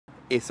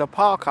It's a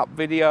park up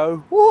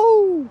video.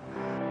 Woo!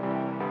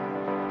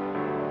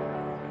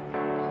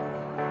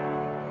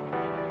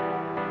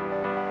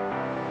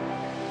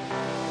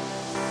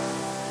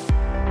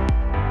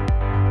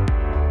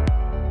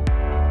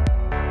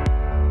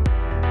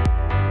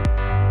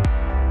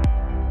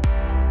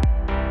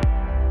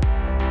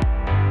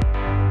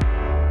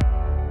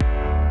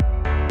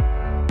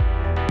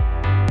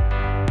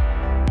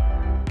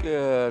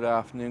 Good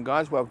afternoon,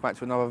 guys. Welcome back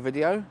to another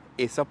video.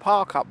 It's a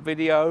park up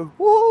video.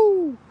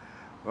 Woo!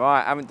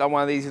 Right, I haven't done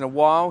one of these in a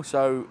while.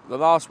 So the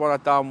last one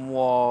I've done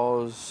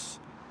was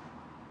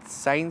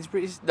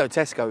Sainsburys, no,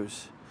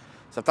 Tesco's.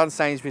 So I've done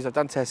Sainsburys, I've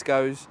done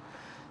Tesco's.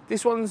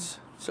 This one's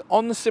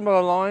on the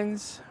similar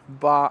lines,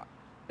 but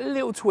a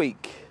little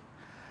tweak.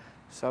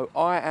 So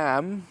I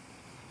am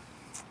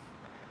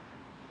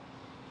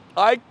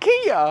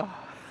Ikea.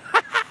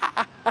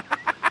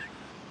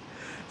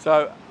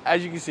 So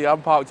as you can see,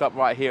 I'm parked up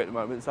right here at the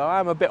moment. So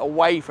I'm a bit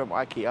away from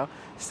Ikea,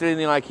 still in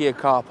the Ikea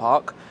car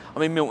park.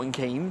 I'm in Milton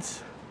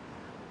Keynes.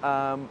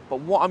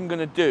 But what I'm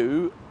gonna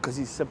do, because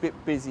it's a bit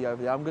busy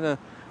over there, I'm gonna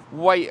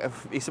wait.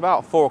 It's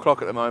about 4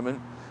 o'clock at the moment.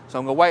 So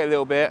I'm gonna wait a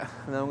little bit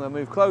and then I'm gonna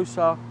move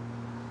closer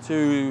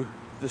to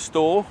the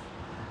store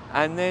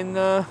and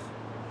then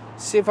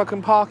see if I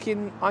can park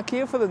in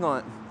Ikea for the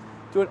night.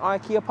 Do an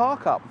Ikea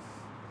park up.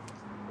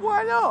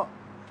 Why not?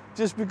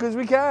 Just because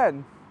we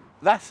can.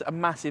 That's a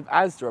massive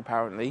Asda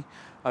apparently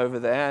over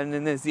there, and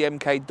then there's the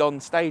MK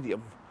Don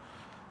Stadium.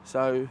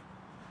 So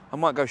I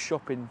might go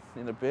shopping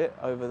in a bit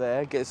over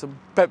there, get some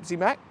Pepsi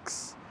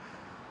Max.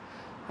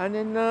 And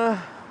then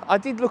I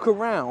did look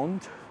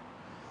around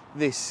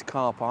this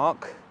car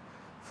park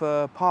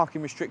for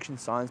parking restriction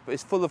signs, but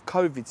it's full of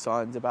COVID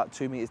signs about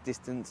 2 meters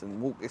distance and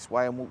walk this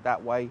way and walk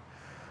that way.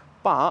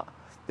 But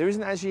there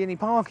isn't actually any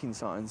parking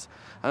signs.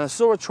 And I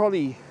saw a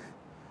trolley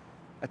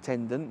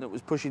attendant that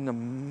was pushing the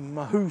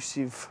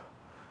massive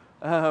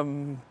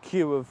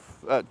queue of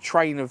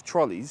train of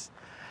trolleys,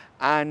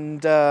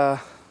 and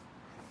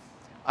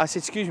I said,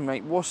 "Excuse me,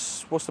 mate,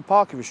 what's the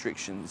parking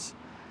restrictions?"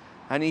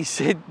 And he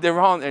said,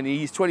 "There aren't any.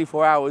 He's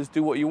 24 hours.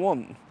 Do what you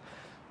want."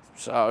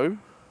 So,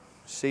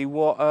 see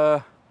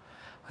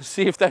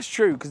if that's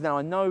true, because now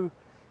I know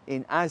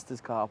in Asda's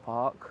car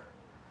park,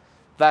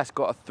 that's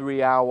got a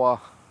 3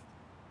 hour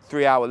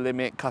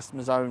limit,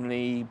 customers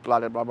only, blah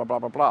blah blah blah blah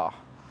blah blah.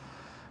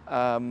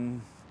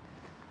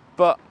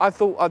 But I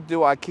thought I'd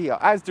do Ikea.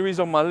 Asda is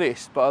on my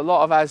list, but a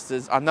lot of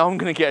Asdas, I know I'm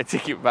going to get a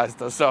ticket with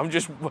Asda, so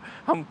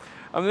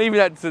I'm leaving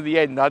that to the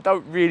end. I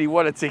don't really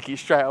want a ticket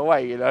straight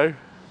away, you know.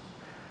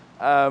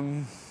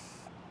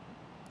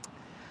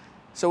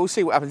 So we'll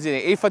see what happens in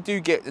it. If I do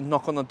get a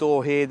knock on the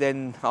door here,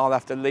 then I'll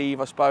have to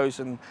leave, I suppose.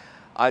 And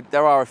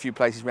there are a few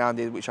places around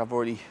here which I've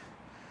already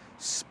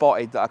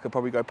spotted that I could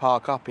probably go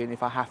park up in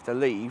if I have to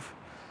leave.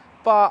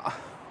 But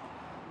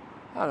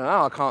I don't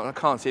know. I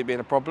can't see it being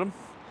a problem.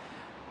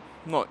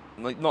 Not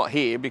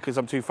here because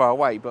I'm too far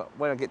away, but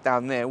when I get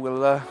down there,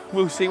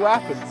 we'll see what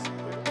happens.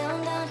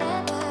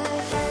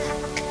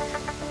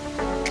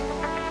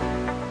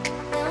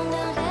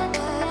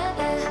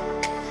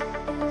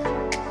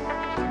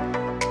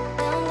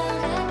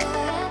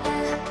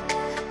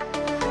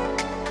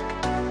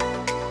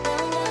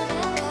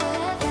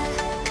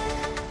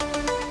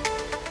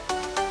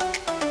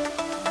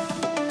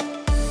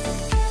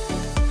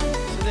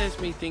 So there's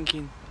me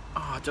thinking,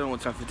 oh, I don't know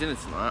what to have for dinner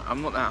tonight.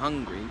 I'm not that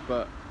hungry,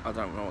 but I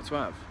don't know what to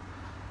have.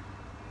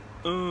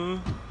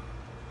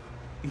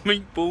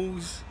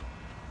 Meatballs.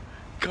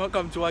 Can't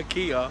come to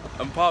Ikea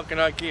and park in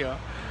Ikea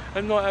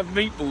and not have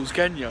meatballs,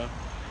 can ya?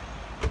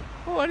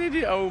 Oh, I did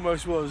it. I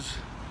almost was.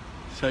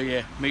 So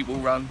yeah,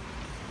 meatball run.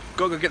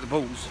 Gotta go get the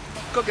balls.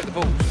 Gotta get the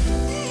balls.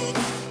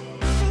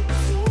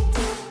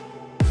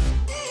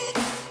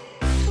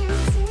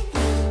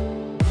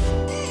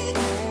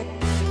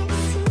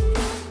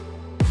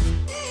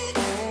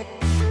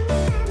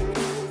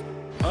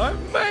 I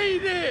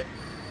made it!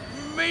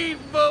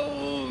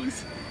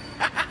 Meatballs!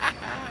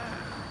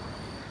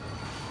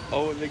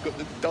 Oh, and they got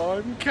the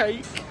dime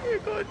cake. They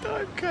got a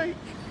dime cake.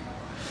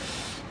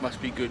 Must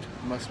be good.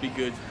 Must be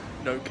good.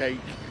 No cake.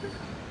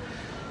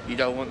 You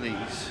don't want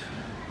these.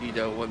 You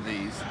don't want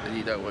these. And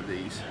you don't want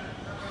these.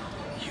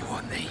 You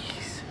want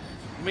these.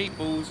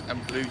 Meatballs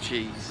and blue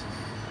cheese.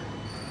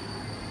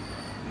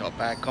 Not a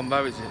bad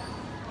combo, is it?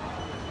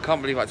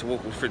 Can't believe I had to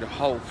walk all through the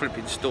whole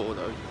flipping store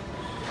though.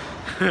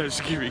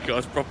 Security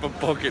guard's proper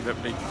bogging at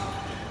me.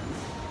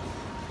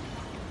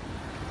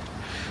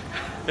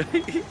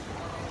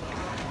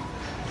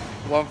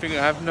 One thing I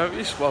have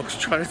noticed whilst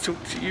trying to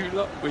talk to you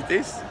lot with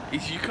this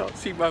is you can't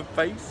see my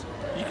face.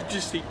 You can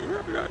just see.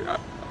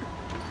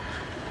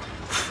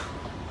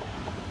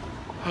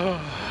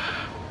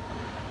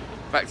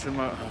 Back to the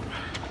motorhome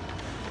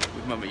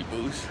with my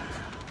meatballs.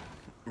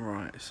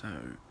 Right,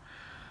 so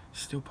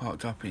still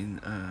parked up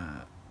in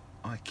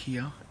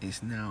Ikea.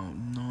 It's now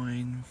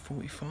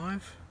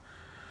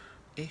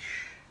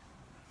 9:45-ish.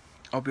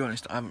 I'll be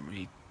honest, I haven't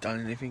really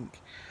done anything.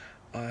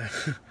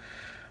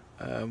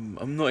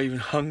 I'm not even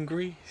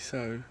hungry,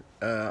 so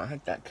I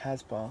had that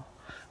Casbah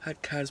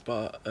had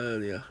Casbah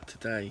earlier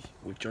today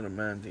with John and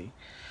Mandy,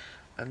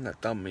 and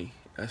that done me.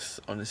 That's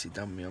honestly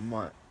done me. I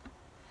might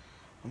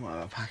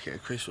have a packet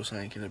of crisps or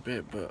something in a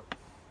bit, but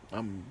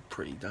I'm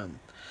pretty done.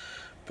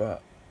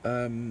 But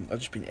I've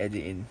just been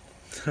editing,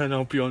 and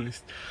I'll be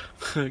honest,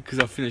 because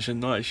I finished a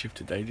night shift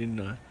today, didn't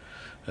I?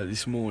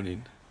 This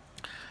morning,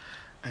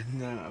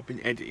 and I've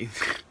been editing.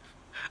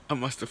 I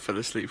must have fell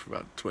asleep for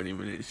about 20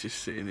 minutes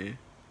just sitting here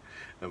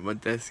at my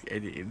desk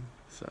editing.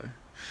 So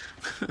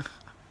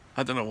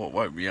I don't know what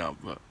woke me up,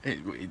 but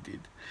it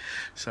did.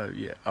 So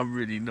yeah, I'm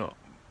really not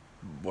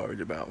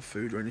worried about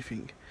food or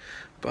anything.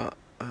 But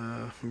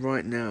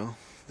right now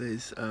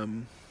there's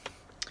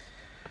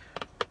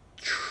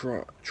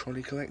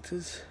trolley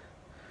collectors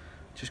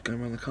just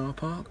going around the car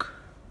park.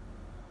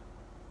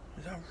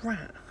 Is that a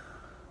rat?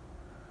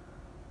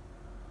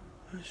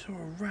 I saw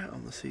a rat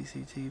on the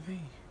CCTV.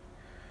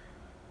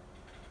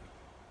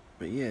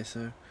 But yeah,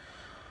 so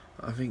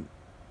I think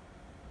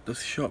the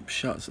shop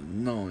shuts at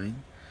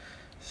 9.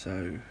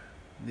 So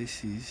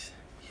this is,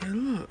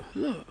 yeah,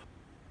 look,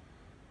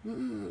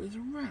 there's a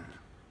rat.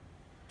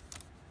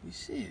 You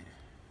see it?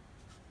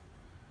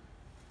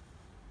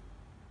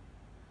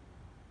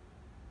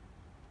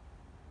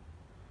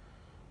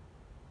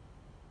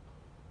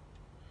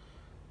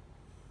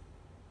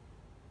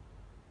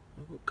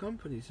 I've got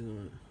company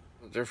tonight.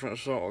 A different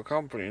sort of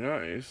company,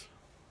 that is.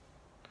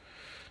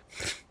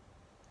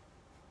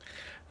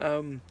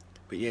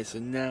 But yeah, so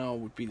now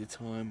would be the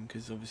time,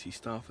 because obviously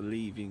staff are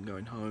leaving,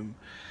 going home.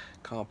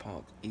 Car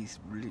park is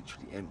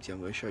literally empty. I'm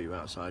going to show you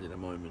outside in a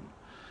moment.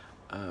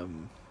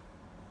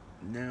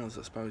 Now's,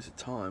 I suppose, the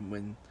time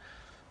when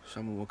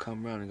someone will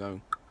come round and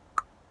go,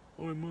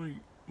 "Oi mate,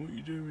 what are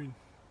you doing?"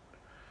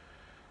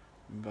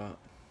 But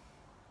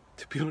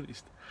to be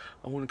honest,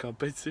 I want to go to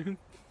bed soon,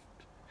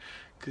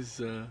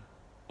 because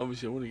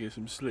obviously I want to get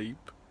some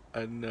sleep,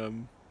 and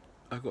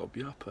I've got to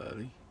be up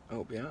early. I've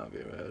got to be out of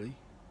here early.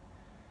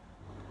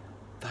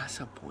 That's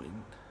a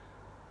point.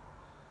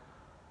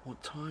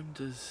 What time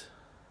does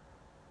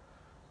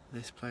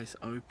this place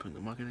open?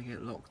 Am I going to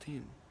get locked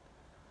in?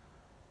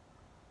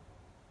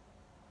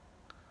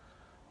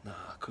 Nah,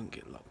 I couldn't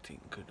get locked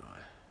in, could I?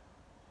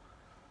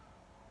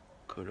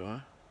 Could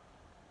I?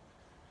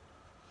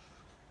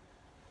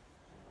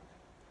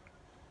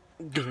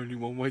 Only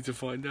one way to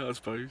find out, I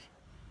suppose.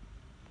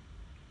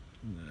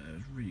 No,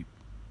 it's really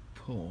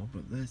poor,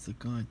 but there's the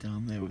guy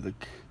down there with the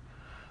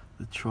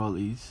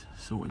trolleys,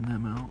 sorting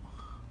them out.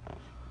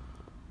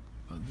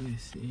 But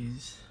this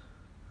is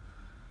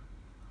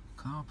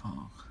car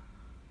park.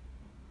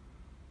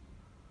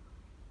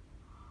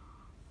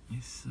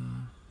 It's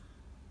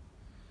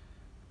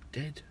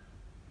dead.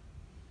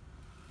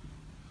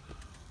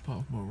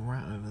 Apart from a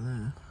rat over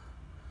there.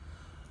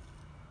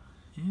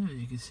 Yeah,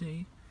 you can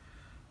see,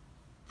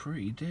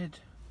 pretty dead.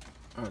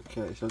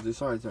 Okay, so I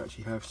decided to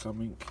actually have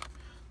something,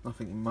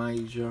 nothing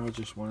major,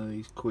 just one of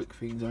these quick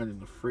things I had in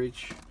the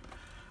fridge.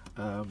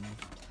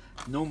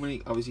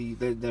 Normally, obviously,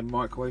 they're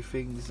microwave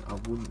things. I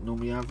wouldn't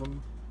normally have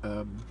them,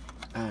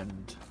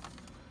 and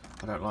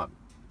I don't like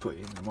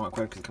putting it in the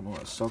microwave because it comes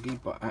out soggy.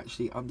 But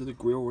actually, under the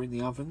grill or in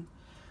the oven,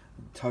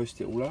 and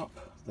toast it all up,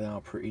 they are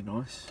pretty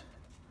nice.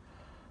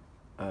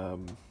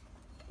 So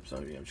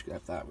yeah, I'm just gonna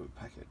have that with a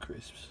packet of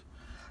crisps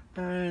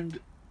and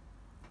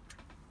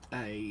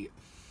a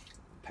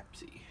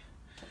Pepsi.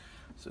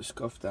 So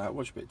scoff that,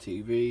 watch a bit of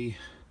TV.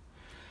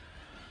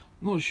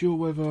 Not sure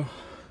whether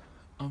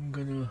I'm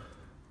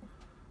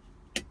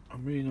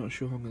really not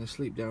sure if I'm gonna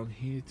sleep down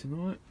here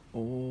tonight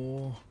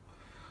or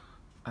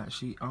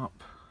actually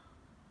up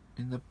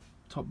in the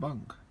top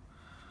bunk,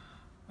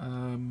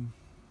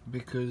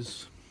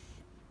 because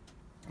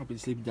I've been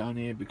sleeping down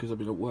here because I've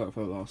been at work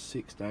for the last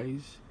 6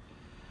 days.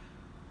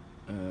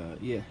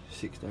 Yeah,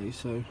 6 days,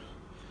 so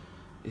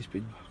it's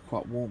been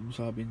quite warm,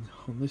 so I've been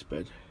on this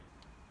bed.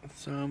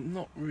 So I'm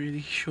not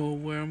really sure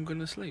where I'm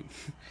gonna sleep.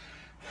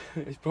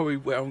 It's probably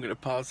where I'm gonna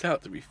pass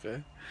out, to be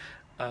fair.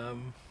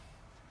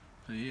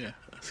 So yeah,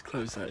 let's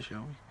close that,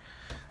 shall we?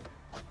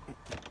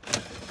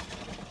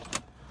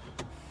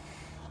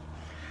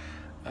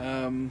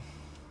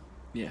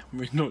 Yeah,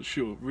 really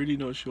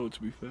not sure,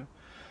 to be fair.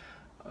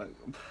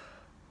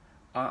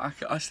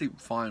 I sleep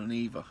fine on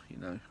either, you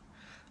know.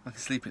 I can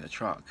sleep in a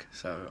truck,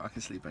 so I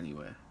can sleep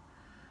anywhere.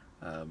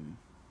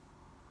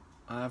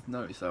 I have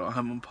noticed though,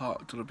 I'm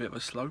parked on a bit of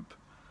a slope,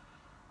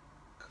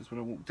 because when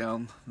I walk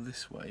down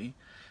this way,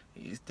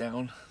 it is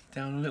down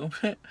a little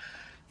bit,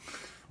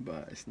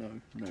 but it's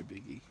no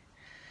biggie.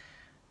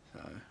 So,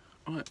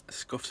 alright, let's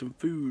scoff some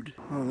food.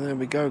 Oh, there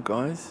we go,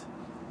 guys.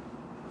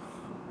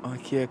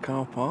 Ikea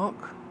car park.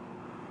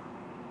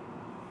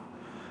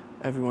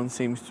 Everyone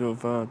seems to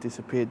have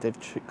disappeared. They've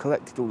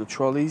collected all the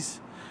trolleys.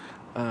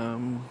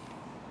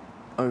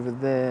 Over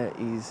there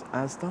is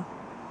Asda.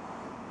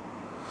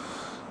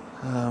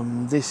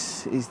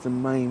 This is the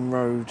main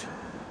road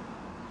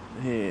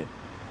here.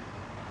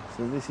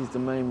 So this is the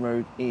main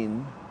road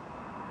in,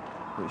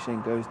 which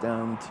then goes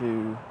down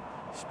to,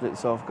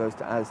 splits off, goes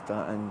to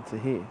Asda and to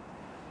here.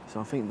 So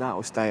I think that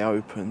will stay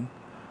open.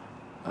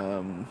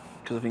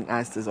 because I think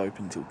Asda's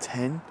open till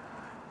 10.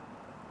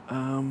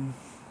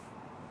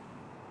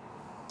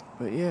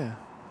 But yeah,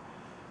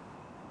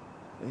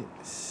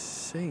 it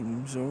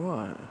seems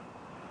alright.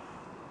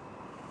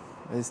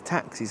 There's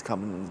taxis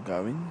coming and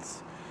going.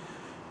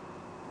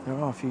 There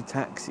are a few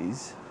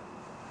taxis.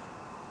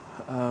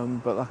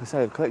 But like I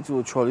said, I've collected all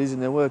the trolleys,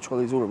 and there were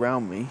trolleys all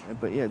around me.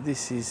 But yeah,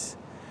 this is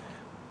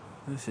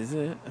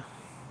it.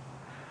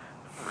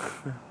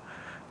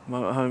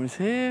 Motorhome's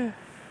here.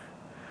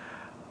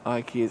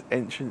 Ikea's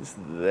entrance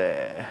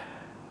there.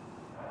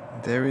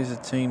 There is a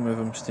team of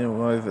them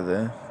still over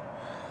there,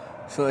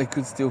 so they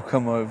could still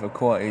come over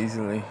quite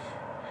easily.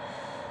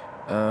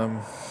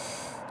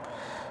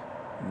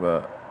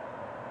 But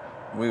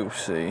we'll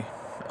see.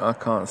 I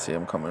can't see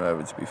them coming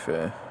over, to be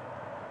fair.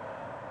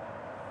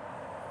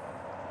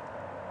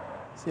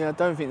 So yeah, I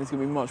don't think there's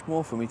going to be much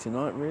more for me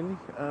tonight, really.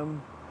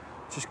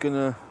 Just going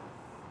to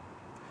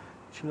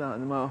chill out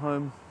in the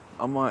motorhome.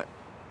 I might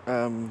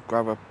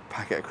grab a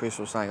packet of crisps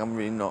or something. I'm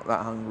really not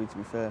that hungry, to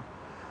be fair.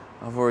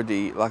 I've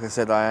already, like I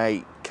said, I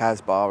ate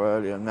Casbar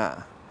earlier, and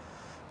that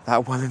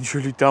well and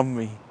truly done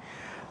me.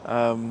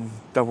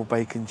 Double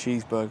bacon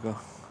cheeseburger.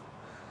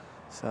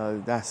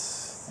 So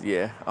that's,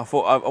 yeah. I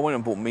went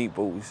and bought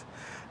meatballs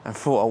and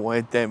thought I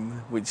wanted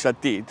them, which I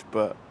did,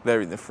 but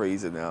they're in the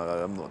freezer now.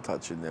 I'm not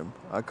touching them.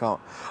 I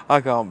can't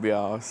be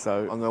arsed.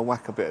 So I'm gonna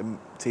whack a bit of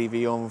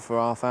TV on for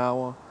half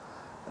hour,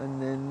 and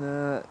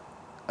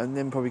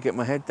then probably get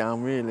my head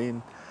down, really,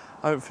 and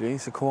hopefully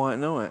it's a quiet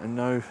night and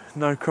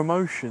no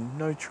commotion,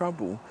 no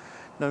trouble,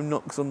 no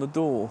knocks on the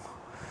door.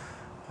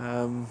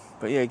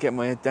 But yeah, get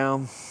my head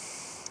down,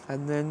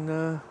 and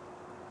then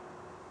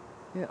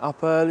yeah,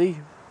 up early.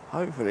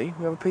 Hopefully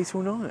we have a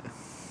peaceful night.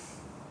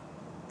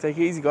 Take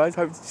it easy, guys.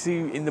 Hope to see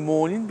you in the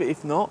morning, but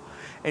if not,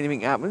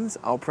 anything happens,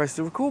 I'll press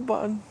the record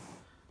button.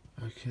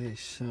 Okay,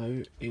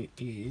 so it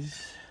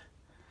is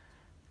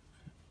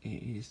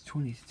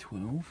 20 to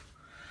 12.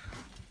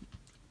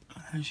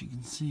 As you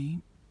can see,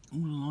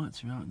 all the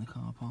lights are out in the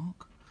car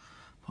park,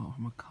 apart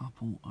from a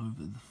couple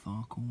over the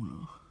far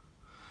corner,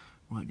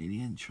 right near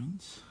the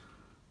entrance.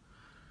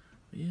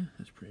 But yeah,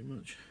 that's pretty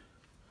much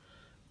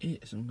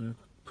it. So I'm going to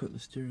put the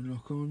steering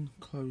lock on,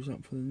 close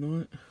up for the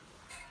night.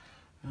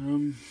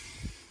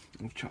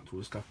 I've chucked all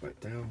the stuff back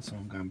down, so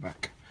I'm going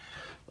back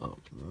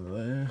up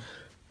there.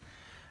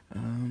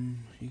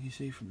 You can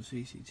see from the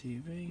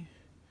CCTV,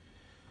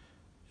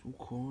 it's all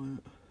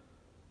quiet,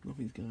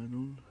 nothing's going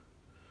on.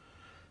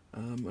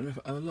 And if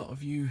a lot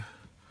of you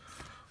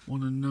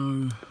want to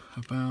know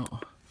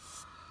about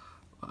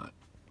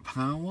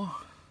power,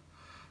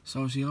 so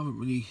obviously I haven't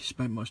really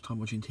spent much time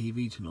watching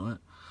TV tonight,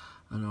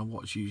 and I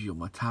watch usually on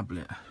my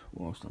tablet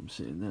whilst I'm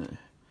sitting there.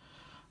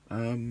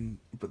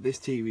 But this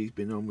TV's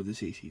been on with the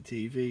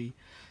CCTV.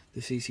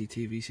 The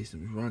CCTV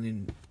system's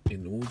running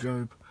in the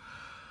wardrobe,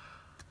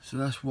 so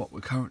that's what we're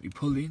currently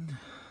pulling.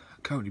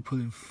 Currently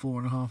pulling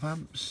 4.5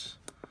 amps,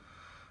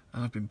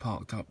 and I've been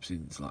parked up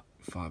since like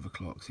 5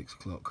 o'clock, 6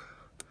 o'clock.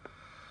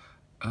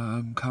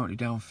 Currently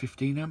down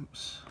 15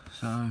 amps,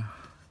 so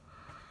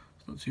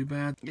it's not too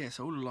bad. Yeah,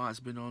 so all the lights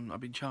have been on.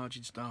 I've been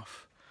charging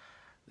stuff.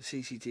 The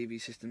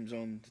CCTV system's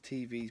on. The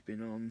TV's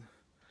been on.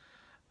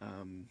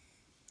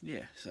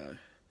 Yeah, so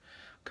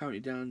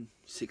currently down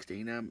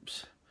 16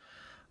 amps.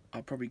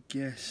 I'll probably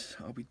guess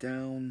I'll be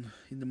down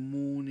in the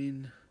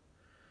morning.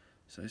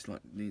 So it's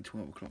like near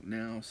 12 o'clock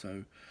now,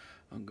 so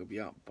I'm going to be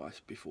up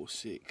before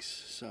 6.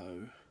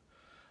 So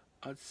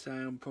I'd say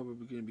I'm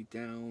probably going to be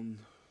down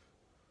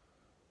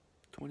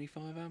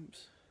 25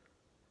 amps,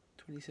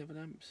 27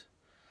 amps.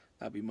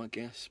 That'd be my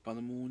guess by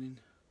the morning.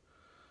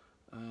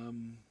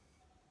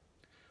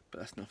 But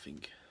that's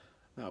nothing.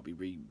 That'll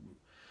be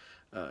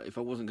if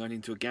I wasn't going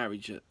into a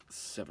garage at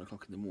 7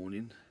 o'clock in the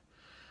morning,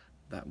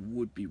 that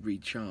would be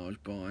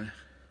recharged by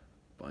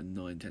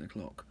 9, 10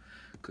 o'clock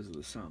because of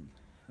the sun,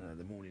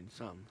 the morning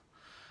sun.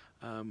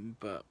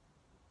 But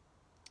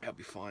that'll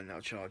be fine.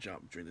 That'll charge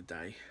up during the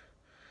day.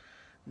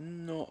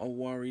 Not a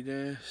worry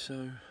there.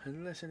 So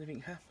unless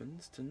anything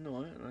happens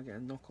tonight and I get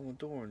a knock on the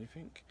door or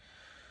anything,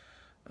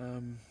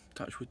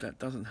 touch wood that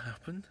doesn't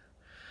happen.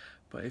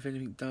 But if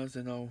anything does,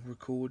 then I'll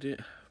record it.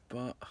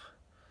 But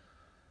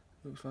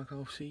looks like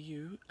I'll see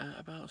you at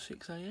about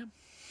 6 AM.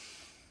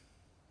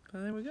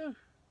 And there we go.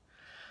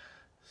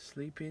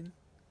 Sleeping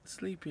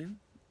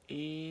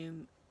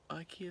in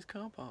Ikea's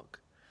car park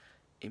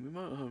in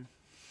my motorhome.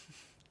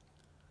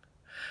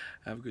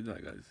 Have a good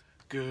night, guys.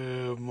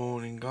 Good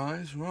morning,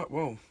 guys. Right,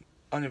 well,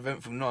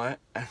 uneventful night,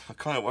 and I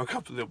kind of woke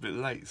up a little bit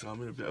late, so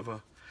I'm in a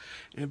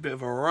bit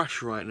of a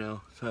rush right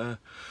now. So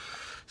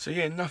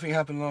yeah, nothing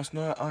happened last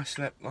night. I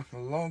slept like a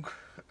log.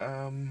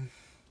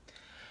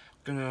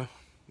 Gonna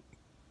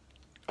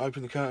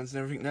open the curtains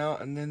and everything now,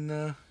 and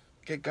then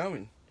get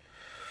going.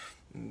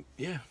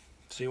 Yeah,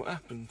 see what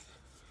happens.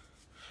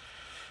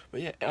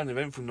 But yeah,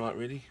 uneventful night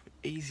really,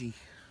 easy.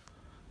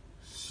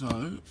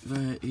 So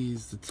there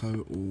is the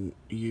total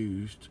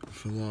used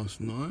for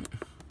last night.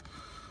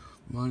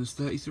 Minus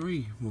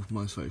 33, well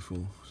minus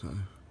 34, so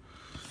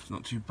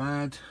not too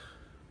bad.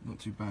 not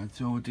too bad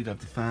at all. I did have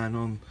the fan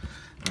on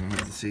and I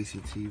had the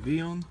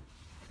CCTV on.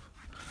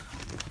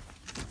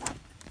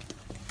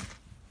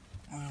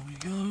 There we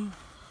go.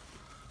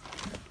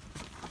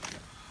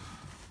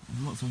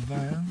 Lots of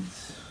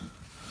vans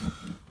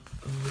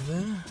over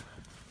there.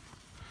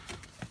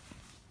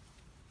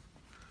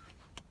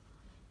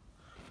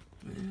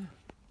 But yeah,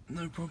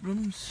 no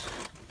problems.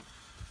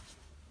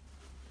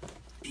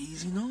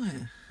 Easy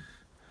night.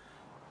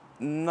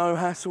 No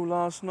hassle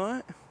last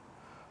night.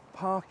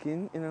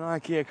 Parking in an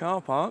Ikea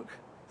car park.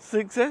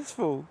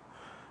 Successful.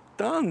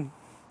 Done.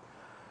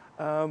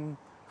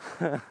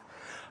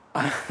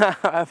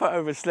 I've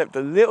overslept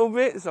a little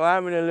bit, so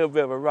I'm in a little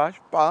bit of a rush,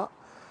 but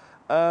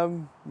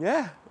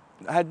yeah,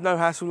 I had no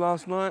hassle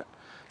last night.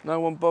 No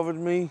one bothered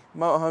me.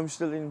 Motorhome's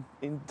still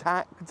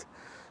intact.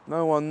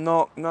 No one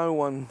knocked. No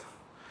one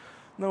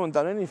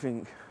done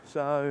anything.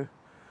 So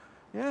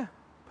yeah,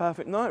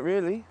 perfect night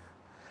really.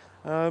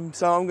 So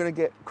I'm going to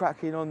get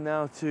cracking on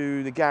now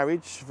to the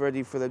garage,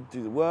 ready for them to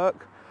do the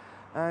work,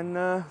 and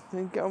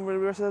then get on with the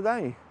rest of the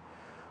day.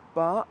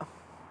 But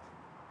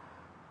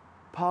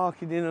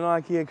parking in an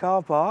Ikea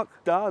car park,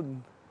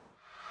 done.